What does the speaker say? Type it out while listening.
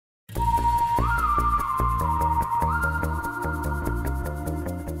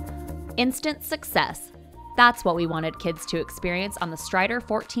Instant success. That's what we wanted kids to experience on the Strider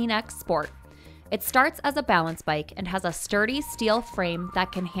 14X Sport. It starts as a balance bike and has a sturdy steel frame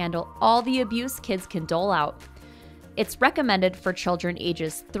that can handle all the abuse kids can dole out. It's recommended for children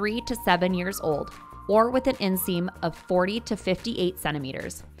ages 3 to 7 years old, or with an inseam of 40 to 58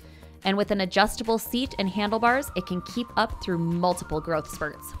 centimeters. And with an adjustable seat and handlebars, it can keep up through multiple growth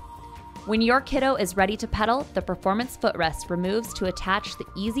spurts. When your kiddo is ready to pedal, the performance footrest removes to attach the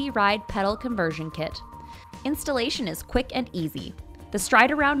Easy Ride pedal conversion kit. Installation is quick and easy. The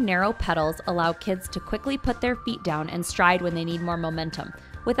stride-around narrow pedals allow kids to quickly put their feet down and stride when they need more momentum,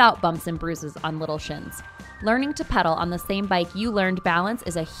 without bumps and bruises on little shins. Learning to pedal on the same bike you learned balance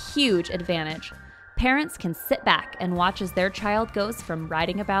is a huge advantage. Parents can sit back and watch as their child goes from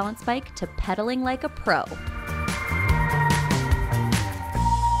riding a balance bike to pedaling like a pro.